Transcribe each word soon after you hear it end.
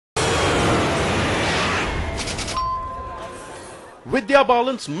Vidya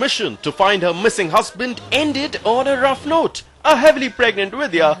Balan's mission to find her missing husband ended on a rough note. A heavily pregnant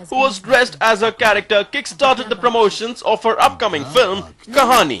Vidya, who was dressed as her character, kick-started the promotions of her upcoming film,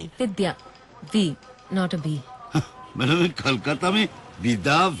 Kahaani. Vidya. V, not a B. मैंने कलकत्ता में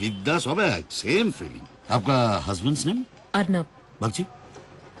विद्या सब है, same feeling. आपका husbands name? Arnab. Bagchi?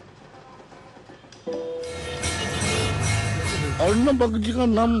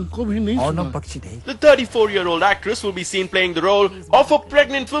 The 34-year-old actress will be seen playing the role of a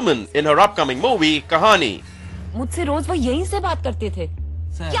pregnant woman in her upcoming movie, Kahaani. मुझसे रोज वो यहीं से बात करते थे.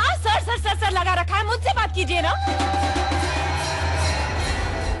 क्या सर लगा रखा है, मुझसे बात कीजिए ना.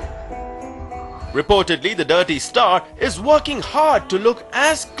 Reportedly, the dirty star is working hard to look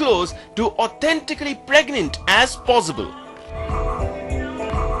as close to authentically pregnant as possible.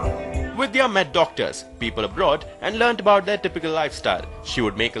 Vidya met doctors, people abroad, and learnt about their typical lifestyle. She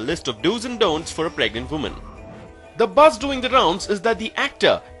would make a list of do's and don'ts for a pregnant woman. The buzz doing the rounds is that the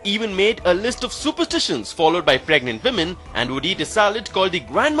actor even made a list of superstitions followed by pregnant women and would eat a salad called the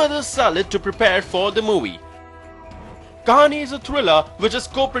grandmother's salad to prepare for the movie. Kahaani is a thriller which is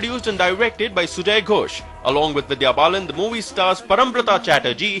co-produced and directed by Sujay Ghosh. Along with Vidya Balan, the movie stars Parambrata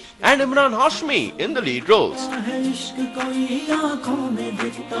Chatterjee and Imran Hashmi in the lead roles.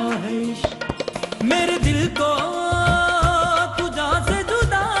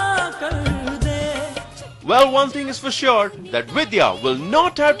 Well, one thing is for sure, that Vidya will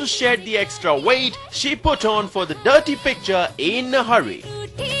not have to shed the extra weight she put on for the dirty picture in a hurry.